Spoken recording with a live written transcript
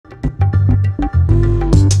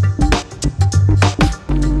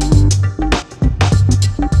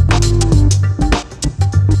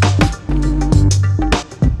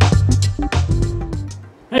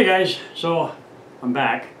So I'm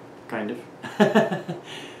back, kind of.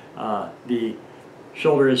 The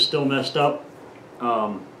shoulder is still messed up,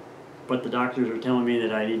 but the doctors are telling me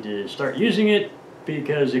that I need to start using it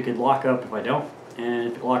because it could lock up if I don't.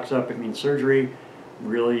 And if it locks up, it means surgery.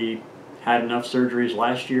 Really had enough surgeries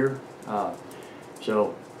last year,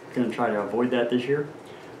 so going to try to avoid that this year.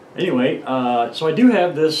 Anyway, so I do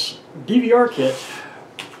have this DVR kit,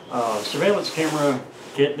 surveillance camera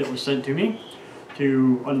kit that was sent to me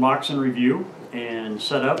to unbox and review and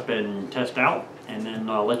set up and test out, and then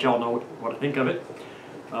let y'all know what I think of it.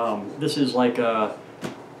 This is like I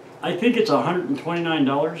think it's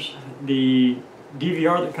 $129. The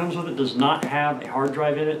DVR that comes with it does not have a hard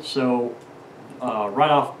drive in it, so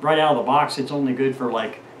right out of the box, it's only good for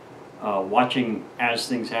like watching as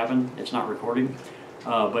things happen. It's not recording,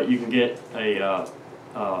 but you can get a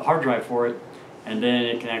hard drive for it, and then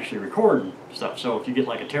it can actually record stuff. So if you get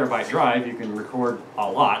like a terabyte drive, you can record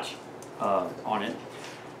a lot on it,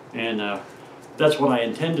 and that's what I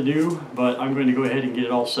intend to do. But I'm going to go ahead and get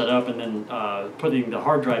it all set up, and then putting the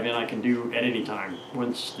hard drive in I can do at any time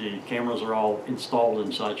once the cameras are all installed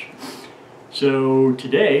and such. So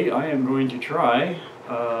today I am going to try,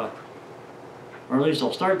 or at least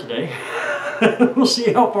I'll start today. We'll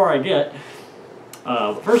see how far I get.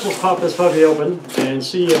 First, let's pop this puppy open and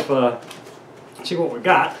see if see what we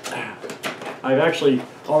got. I've actually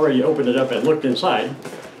already opened it up and looked inside.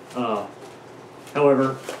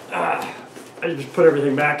 However, I just put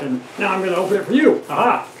everything back, and now I'm going to open it for you.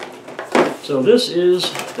 Aha! So this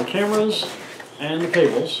is the cameras and the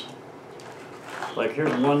cables. Like,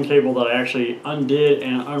 here's one cable that I actually undid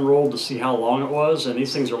and unrolled to see how long it was, and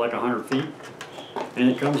these things are like 100 feet. And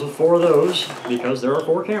it comes with 4 of those because there are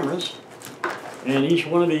 4 cameras. And each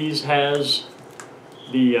one of these has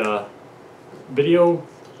the video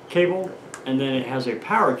cable, and then it has a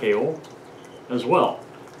power cable as well.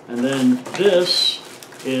 And then this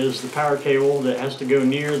is the power cable that has to go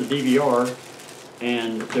near the DVR,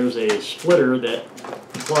 and there's a splitter that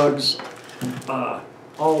plugs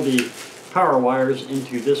all the power wires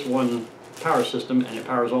into this one power system, and it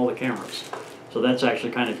powers all the cameras. So that's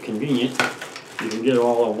actually kind of convenient. You can get it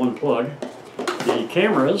all on one plug. The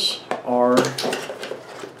cameras are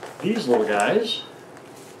these little guys.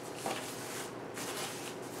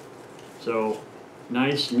 So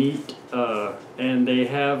nice, neat, and they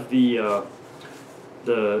have the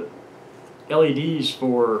LEDs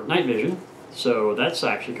for night vision, so that's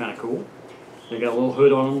actually kind of cool. They got a little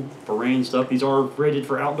hood on them for rain and stuff. These are rated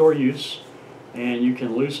for outdoor use, and you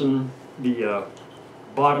can loosen the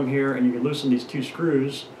bottom here, and you can loosen these 2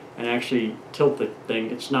 screws and actually tilt the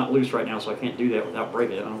thing. It's not loose right now, so I can't do that without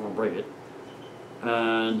breaking it. I don't want to break it.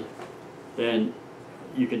 And then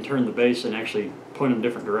you can turn the base and actually point them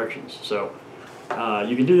different directions. So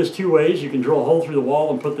you can do this 2 ways. You can drill a hole through the wall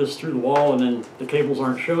and put this through the wall, and then the cables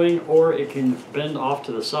aren't showing, or it can bend off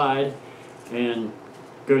to the side and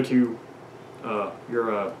go to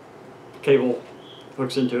your cable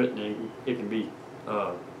hooks into it, and it can be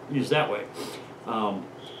used that way.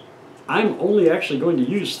 I'm only actually going to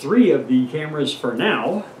use 3 of the cameras for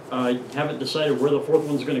now. I haven't decided where the 4th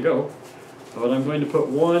one's going to go, but I'm going to put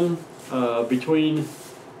one between.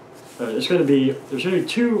 There's going to be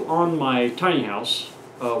 2 on my tiny house.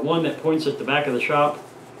 One that points at the back of the shop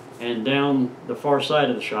and down the far side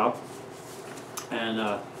of the shop, and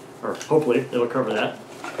or hopefully it'll cover that.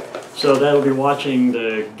 So that'll be watching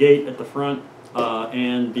the gate at the front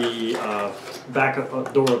and the back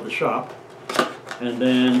door of the shop. And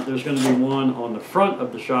then there's going to be one on the front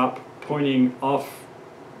of the shop pointing off,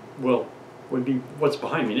 well, would be what's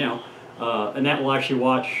behind me now. And that will actually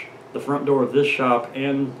watch the front door of this shop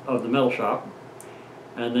and of the metal shop.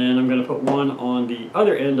 And then I'm going to put one on the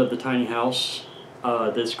other end of the tiny house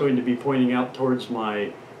that's going to be pointing out towards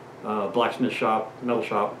my blacksmith shop, metal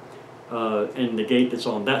shop, and the gate that's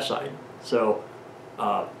on that side. So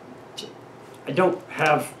I don't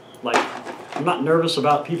have, like, I'm not nervous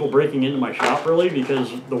about people breaking into my shop really,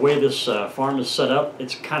 because the way this farm is set up,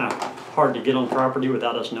 it's kind of hard to get on property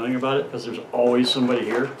without us knowing about it, because there's always somebody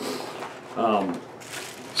here.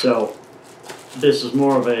 So this is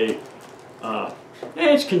more of a,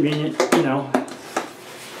 it's convenient, you know.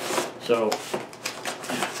 So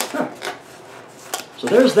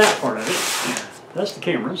there's that part of it. That's the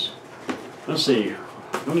cameras. Let's see.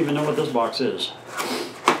 I don't even know what this box is.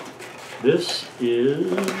 This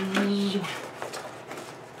is...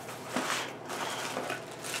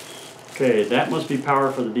 Okay, that must be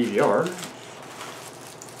power for the DVR.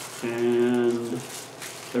 And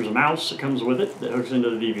there's a mouse that comes with it that hooks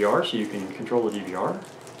into the DVR, so you can control the DVR.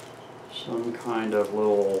 Some kind of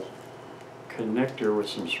little connector with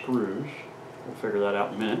some screws. We'll figure that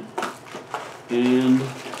out in a minute. and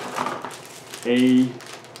a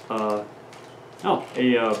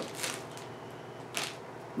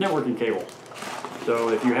networking cable. So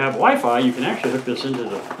if you have Wi-Fi, you can actually hook this into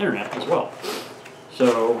the internet as well.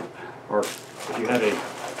 So, or if you have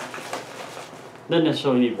doesn't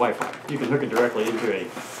necessarily need Wi-Fi. You can hook it directly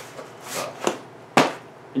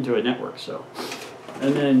into a network. So,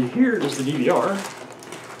 and then here is the DVR.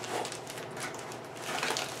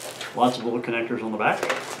 Lots of little connectors on the back.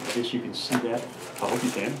 I guess you can see that. I hope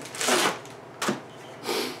you can.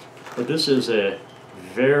 But this is a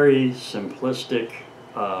very simplistic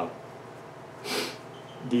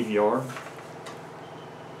DVR.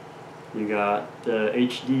 You got the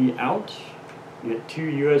HD out. You get 2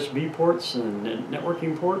 USB ports and a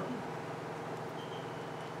networking port.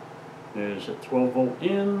 There's a 12-volt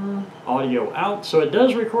in, audio out. So it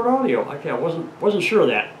does record audio. Okay, I wasn't sure of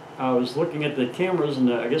that. I was looking at the cameras,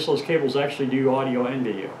 and I guess those cables actually do audio and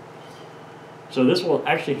video. So this will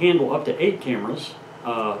actually handle up to 8 cameras.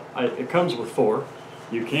 It comes with 4.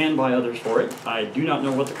 You can buy others for it. I do not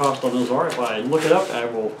know what the cost on those are. If I look it up, I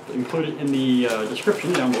will include it in the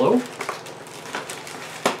description down below.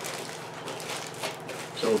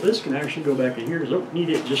 So this can actually go back in here. Don't need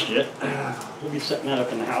it just yet. We'll be setting that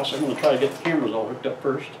up in the house. I'm going to try to get the cameras all hooked up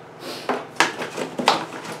first.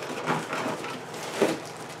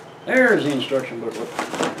 There's the instruction booklet.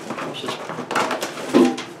 What's this?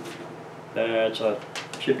 That's a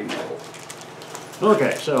shipping label.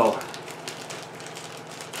 Okay, so.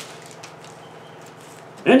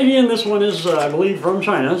 And again, this one is, I believe, from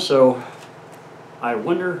China, so I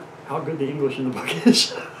wonder how good the English in the book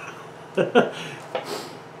is.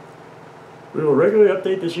 We will regularly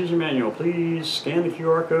update this user manual. Please scan the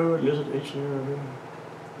QR code, visit HeimVision.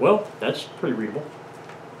 Well, that's pretty readable.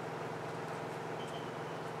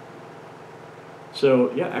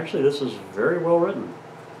 So, yeah, actually this is very well written.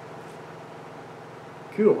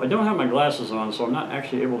 Cool. I don't have my glasses on, so I'm not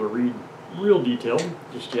actually able to read real detail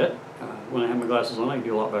just yet. When I have my glasses on, I can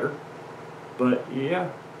do a lot better. But, yeah.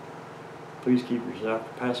 Please keep your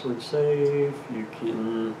password safe. You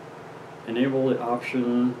can enable the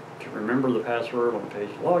option to remember the password on the page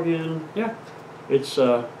login. Yeah, it's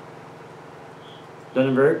done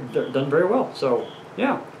very well. So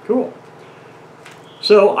yeah, cool.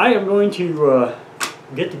 So I am going to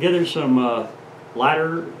get together some a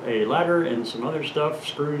ladder and some other stuff,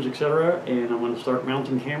 screws, etc. And I'm going to start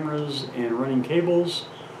mounting cameras and running cables.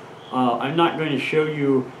 I'm not going to show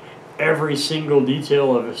you every single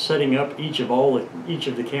detail of setting up each of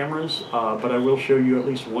the cameras, but I will show you at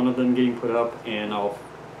least one of them getting put up, and I'll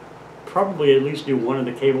probably at least do one of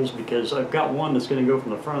the cables because I've got one that's going to go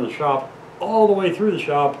from the front of the shop all the way through the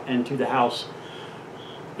shop and to the house,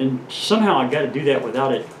 and somehow I've got to do that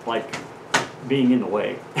without it like being in the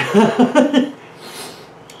way.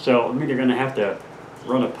 So I'm either going to have to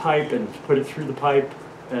run a pipe and put it through the pipe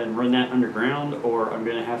and run that underground, or I'm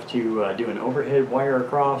going to have to do an overhead wire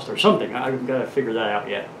across or something. I've got to figure that out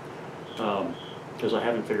yet, because I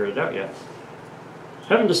haven't figured it out yet.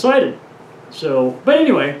 Haven't decided. So, but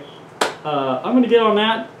anyway, I'm going to get on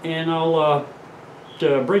that, and I'll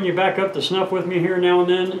bring you back up to snuff with me here now and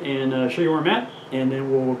then, and show you where I'm at, and then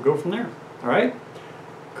we'll go from there. All right?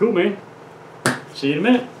 Cool, man. See you in a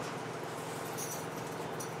minute.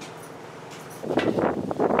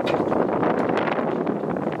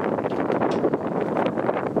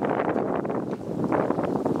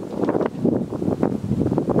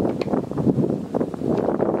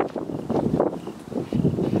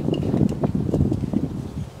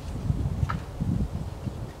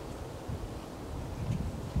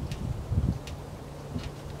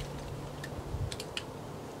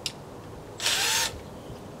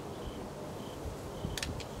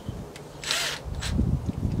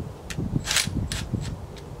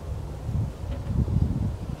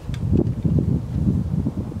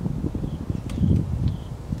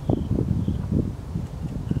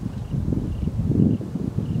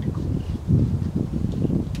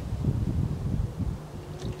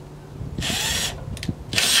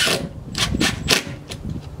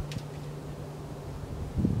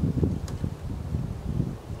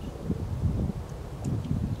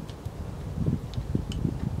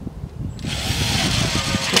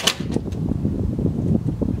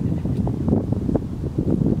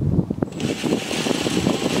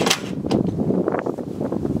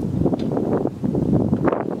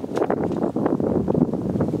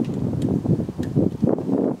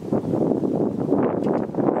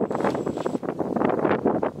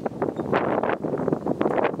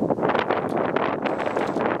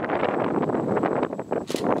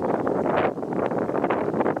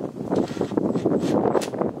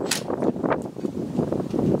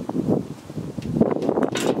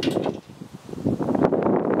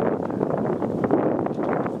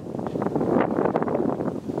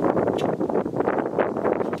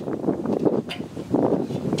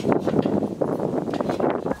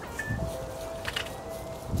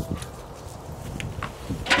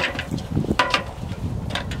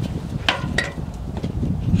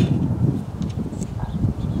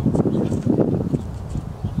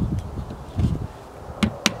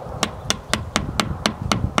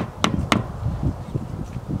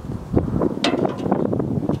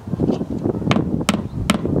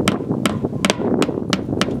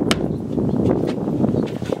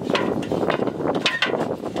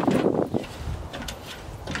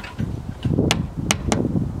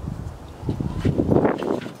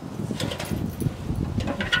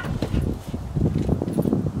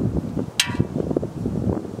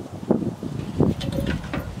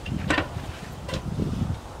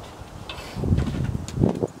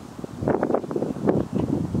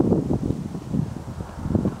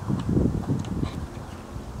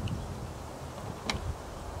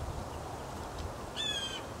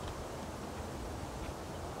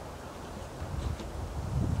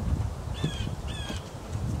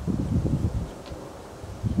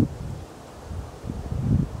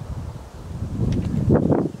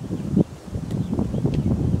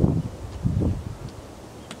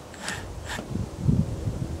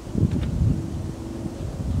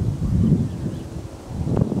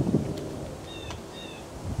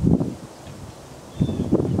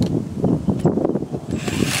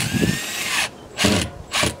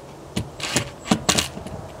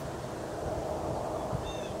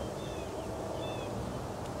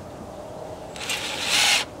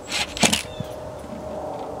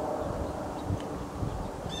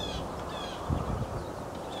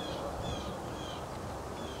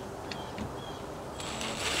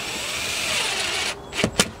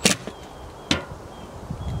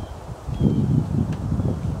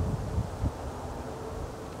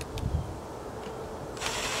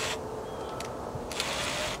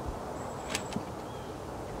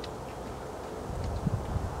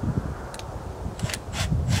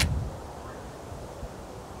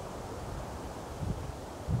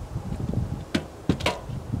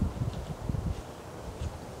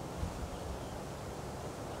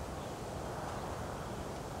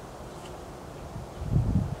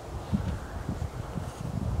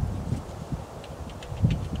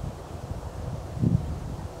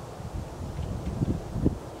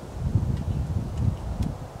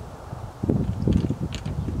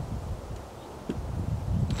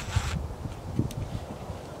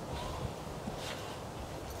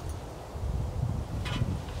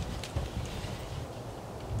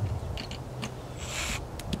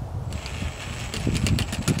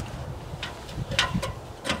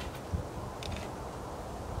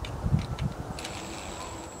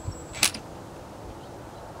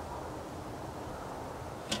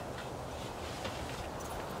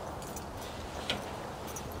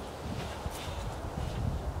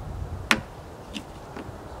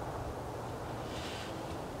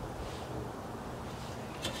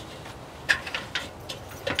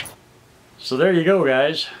 So there you go,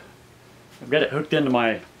 guys. I've got it hooked into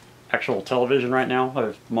my actual television right now,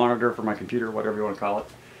 a monitor for my computer, whatever you want to call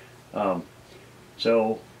it.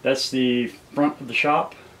 So that's the front of the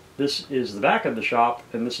shop. This is the back of the shop,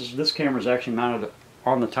 and this camera is actually mounted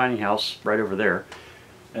on the tiny house right over there.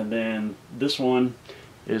 And then this one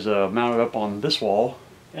is mounted up on this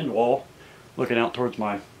end wall, looking out towards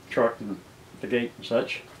my truck and the gate and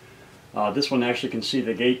such. This one actually can see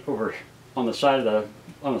the gate over on the side of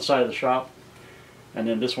the shop, and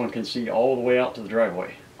then this one can see all the way out to the driveway.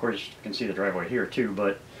 Of course, you can see the driveway here too,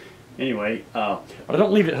 but anyway, but I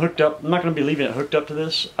don't leave it hooked up. I'm not going to be leaving it hooked up to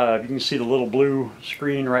this. You can see the little blue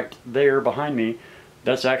screen right there behind me.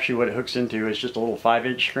 That's actually what it hooks into. It's just a little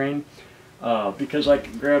 5-inch screen, because I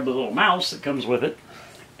can grab the little mouse that comes with it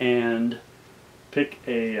and pick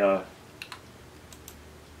a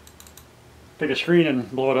screen and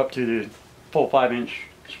blow it up to the full 5-inch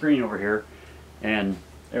screen over here, and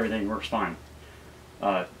everything works fine.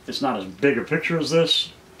 It's not as big a picture as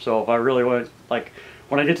this, so if I really want, like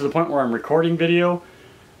when I get to the point where I'm recording video,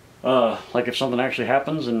 like if something actually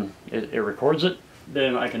happens and it records it,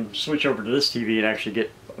 then I can switch over to this TV and actually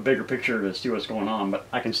get a bigger picture to see what's going on, but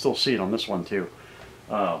I can still see it on this one too,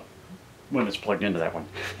 when it's plugged into that one.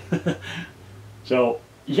 So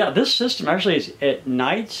yeah, this system actually is at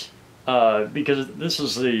night, because this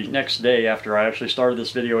is the next day after I actually started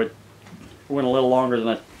this video. It went a little longer than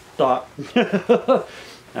I thought.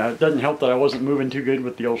 It doesn't help that I wasn't moving too good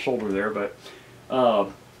with the old shoulder there, but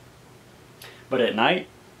at night,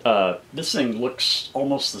 this thing looks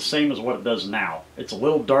almost the same as what it does now. It's a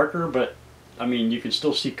little darker, but I mean, you can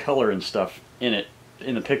still see color and stuff in it,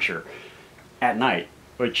 in the picture at night,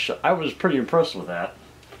 which I was pretty impressed with that.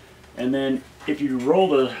 And then if you roll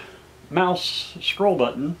the mouse scroll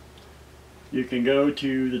button, you can go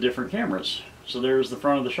to the different cameras. So there's the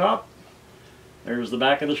front of the shop, there's the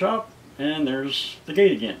back of the shop, and there's the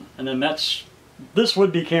gate again. And then this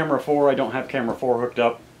would be camera 4. I don't have camera 4 hooked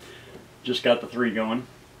up, just got the 3 going.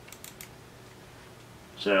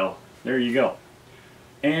 So there you go.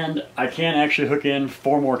 And I can actually hook in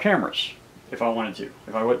 4 more cameras if I wanted to,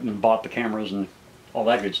 if I went and bought the cameras and all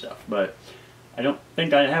that good stuff. But I don't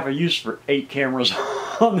think I have a use for 8 cameras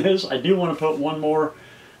on this. I do want to put one more.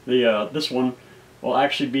 This one will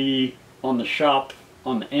actually be on the shop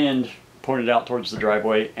on the end, pointed out towards the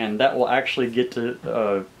driveway, and that will actually get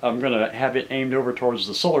to, I'm going to have it aimed over towards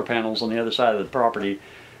the solar panels on the other side of the property,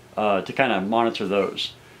 to kind of monitor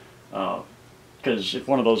those. Because if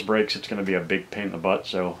one of those breaks, it's going to be a big pain in the butt,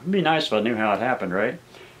 so it'd be nice if I knew how it happened, right?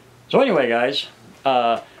 So anyway, guys,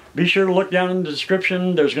 be sure to look down in the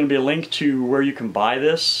description. There's going to be a link to where you can buy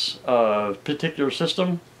this particular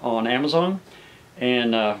system on Amazon,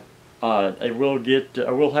 and I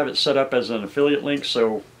will have it set up as an affiliate link,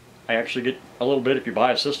 so I actually get a little bit if you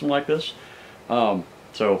buy a system like this.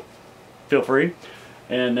 So feel free.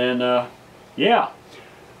 And then yeah,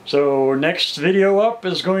 so next video up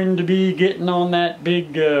is going to be getting on that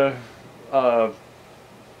big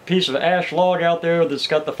piece of ash log out there that's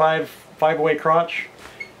got the five-way crotch,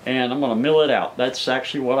 and I'm going to mill it out. That's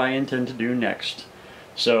actually what I intend to do next.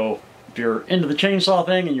 So if you're into the chainsaw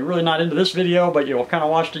thing and you're really not into this video, but you've kind of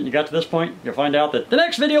watched it and you got to this point, you'll find out that the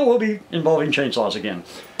next video will be involving chainsaws again.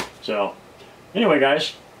 So anyway,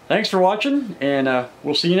 guys, thanks for watching, and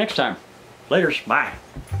we'll see you next time. Laters. Bye.